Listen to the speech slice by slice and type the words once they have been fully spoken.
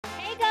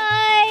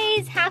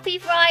happy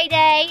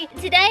Friday.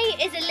 Today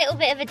is a little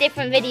bit of a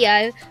different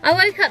video. I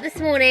woke up this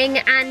morning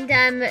and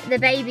the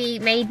baby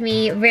made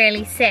me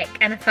really sick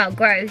and I felt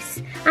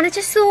gross. And I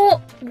just thought,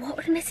 what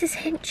would Mrs.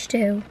 Hinch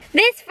do?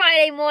 This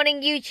Friday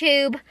morning,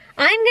 YouTube,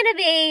 I'm gonna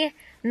be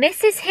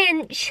Mrs.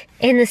 Hinch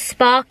in the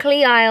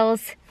sparkly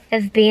aisles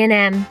of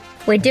B&M.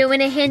 We're doing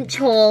a Hinch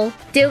haul,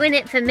 doing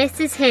it for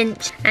Mrs.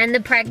 Hinch and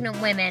the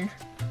pregnant women.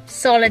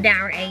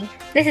 Solidarity.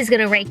 This is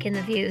gonna rake in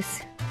the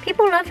views.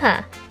 People love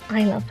her.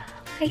 I love her.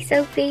 Hi,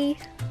 Sophie.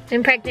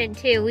 I'm pregnant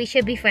too. We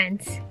should be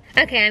friends.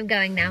 Okay, I'm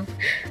going now.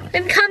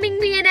 I'm coming,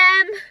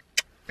 B&M.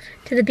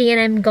 To the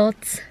B&M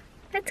gods.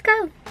 Let's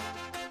go.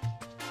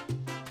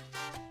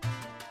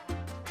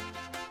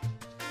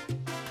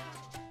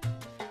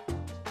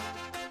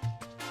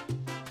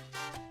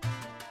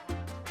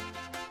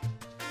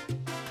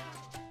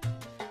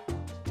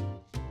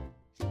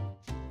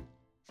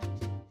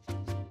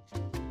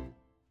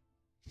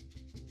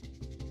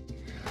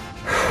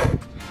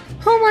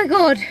 Oh my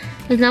god,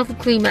 there's another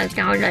creamers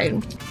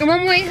download. I'm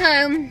on my way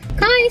home.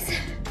 Guys,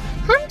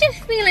 I'm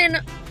just feeling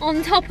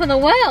on top of the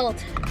world.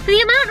 For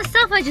the amount of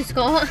stuff I just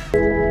got.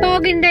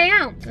 Bargain day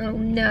out. Oh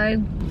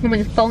no,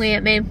 someone's fogging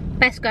at me.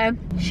 Let's go.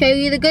 Show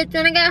you the goods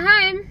when I get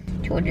home.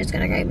 Georgia's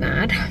gonna go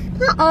mad.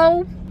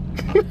 Uh-oh.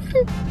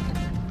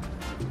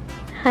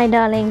 Hi,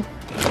 darling.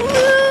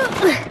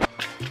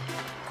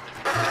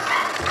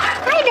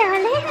 Hi,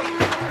 darling.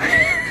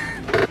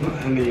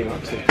 What are you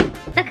up to?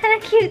 Look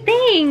at the cute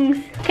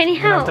things. Can you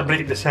help? I have to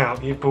bleep this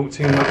out. You bought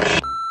too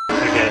much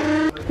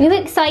again. Are you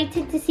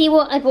excited to see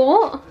what I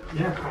bought?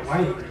 Yeah, I can't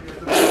wait.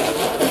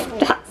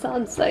 That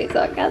sounds so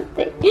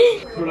sarcastic.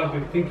 That's all I've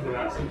been thinking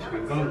about since you've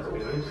been gone, to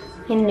be honest.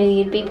 I knew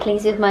you'd be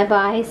pleased with my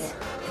buys.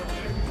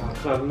 Oh,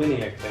 can I have a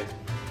mini egg then?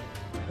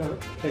 Oh,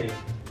 please.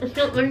 It's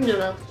not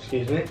regular.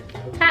 Excuse me?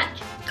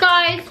 Catch.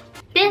 Guys,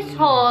 this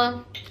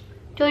haul.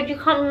 George, you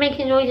can't be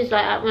making noises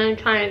like that when I'm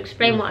trying to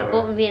explain what I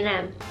bought in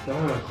V&M. No,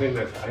 I've been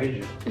there for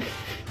ages.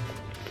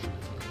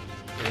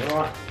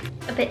 Alright.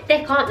 A bit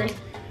thick, aren't they?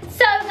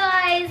 So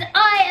guys,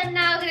 I am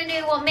now going to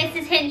do what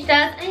Mrs. Hinch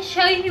does and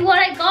show you what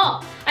I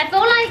got. I feel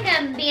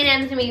like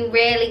B&M's going to be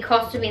really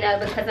cross to me though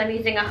because I'm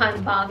using a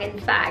home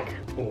bargains bag.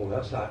 Oh,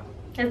 that's like...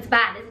 That's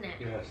bad, isn't it?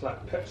 Yeah, it's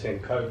like Pepsi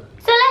and Coke.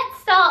 So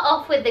let's start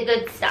off with the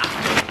good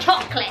stuff.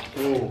 Chocolate.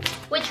 Ooh.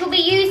 Which will be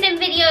used in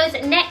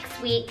videos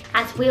next week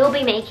as we'll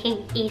be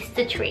making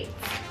Easter treats.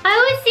 I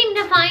always seem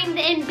to find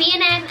that in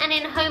B&M and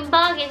in home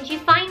bargains you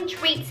find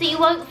treats that you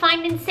won't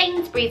find in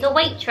Sainsbury's or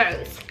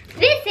Waitrose.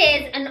 This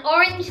is an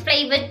orange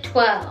flavoured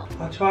twirl.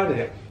 I tried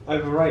it.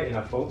 Overrated,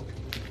 I thought.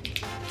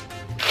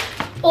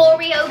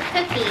 Oreo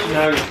cookies.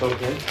 Now you're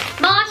talking.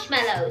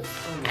 Marshmallows.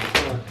 Oh my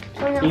god.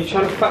 Are you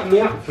trying to fatten me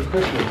up for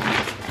Christmas?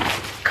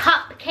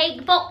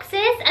 Cupcake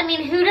boxes. I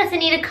mean, who doesn't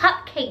need a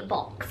cupcake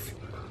box?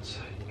 For God's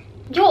sake.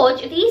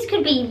 George, these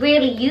could be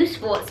really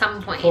useful at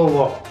some point. For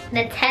what?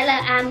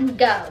 Nutella and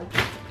go.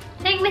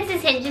 I think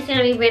Mrs. Hinch is going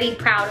to be really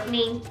proud of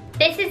me.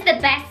 This is the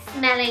best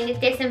smelling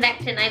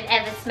disinfectant I've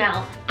ever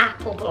smelled.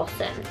 Apple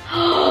Blossom.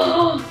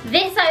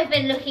 This I've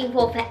been looking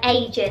for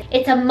ages.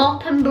 It's a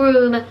mop and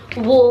broom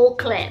wall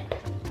clip.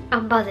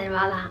 I'm buzzing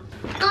about that.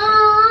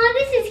 Oh,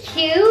 this is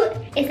cute.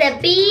 It's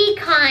a Be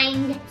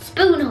Kind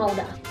spoon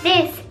holder.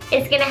 This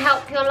is gonna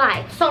help your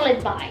life.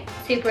 Solid buy.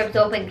 Super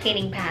absorbent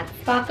cleaning pad.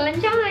 Sparkle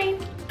and shine.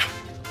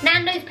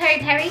 Nando's Peri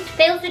Peri.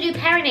 They also do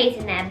Perinase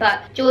in there,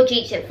 but George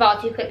eats it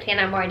far too quickly and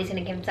I'm worried he's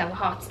gonna give himself a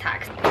heart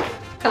attack.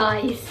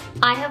 Guys,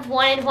 I have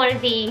wanted one of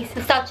these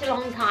for such a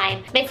long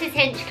time. Mrs.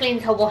 Hinch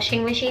cleans her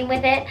washing machine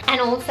with it and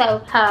also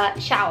her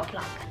shower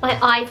plug. My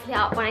eyes lit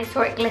up when I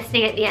saw it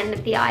glistening at the end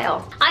of the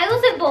aisle. I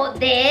also bought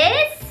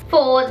this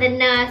for the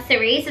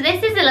nursery. So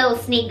this is a little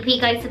sneak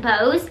peek, I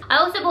suppose. I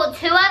also bought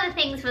two other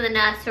things for the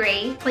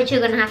nursery, which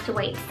you're gonna have to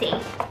wait to see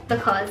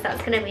because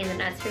that's gonna be in the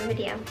nursery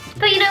video.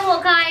 But you know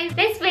what, guys?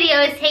 This video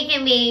has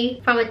taken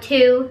me from a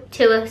 2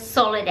 to a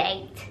solid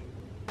 8.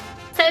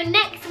 So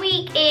next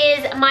week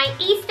is my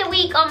Easter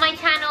week on my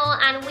channel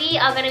and we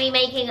are going to be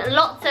making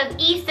lots of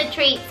Easter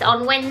treats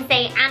on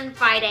Wednesday and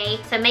Friday.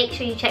 So make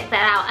sure you check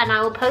that out and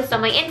I will post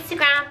on my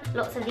Instagram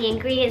lots of the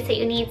ingredients that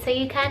you need so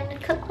you can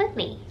cook with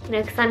me. You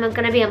know, because I'm going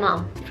to be a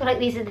mom. I feel like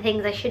these are the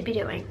things I should be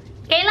doing.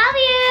 Okay, love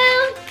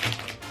you!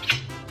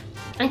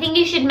 I think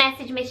you should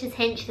message Mrs.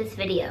 Hinch this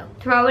video.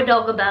 Throw a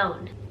dog a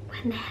bone.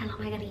 When the hell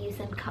am I going to use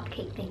them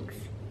cupcake things?